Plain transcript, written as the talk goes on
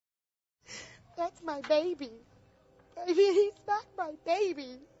That's my baby. He's not my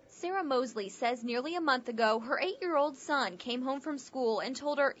baby. Sarah Mosley says nearly a month ago, her 8-year-old son came home from school and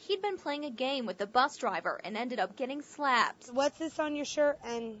told her he'd been playing a game with the bus driver and ended up getting slapped. What's this on your shirt?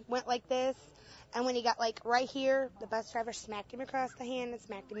 And went like this. And when he got like right here, the bus driver smacked him across the hand and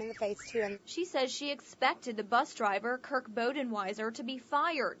smacked him in the face too. And she says she expected the bus driver, Kirk Bodenweiser, to be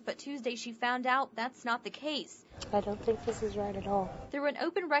fired, but Tuesday she found out that's not the case. I don't think this is right at all. Through an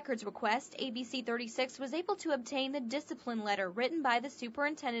open records request, ABC 36 was able to obtain the discipline letter written by the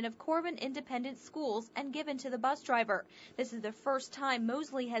superintendent of Corbin Independent Schools and given to the bus driver. This is the first time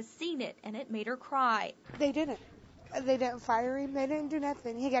Mosley has seen it, and it made her cry. They didn't. They didn't fire him. They didn't do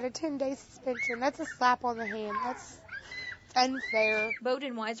nothing. He got a 10-day suspension. That's a slap on the hand. That's unfair.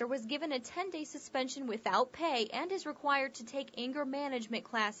 Bodenweiser was given a 10-day suspension without pay and is required to take anger management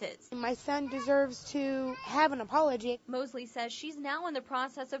classes. My son deserves to have an apology. Mosley says she's now in the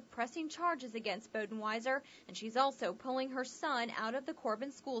process of pressing charges against Bodenweiser, and she's also pulling her son out of the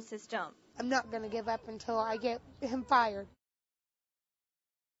Corbin school system. I'm not going to give up until I get him fired.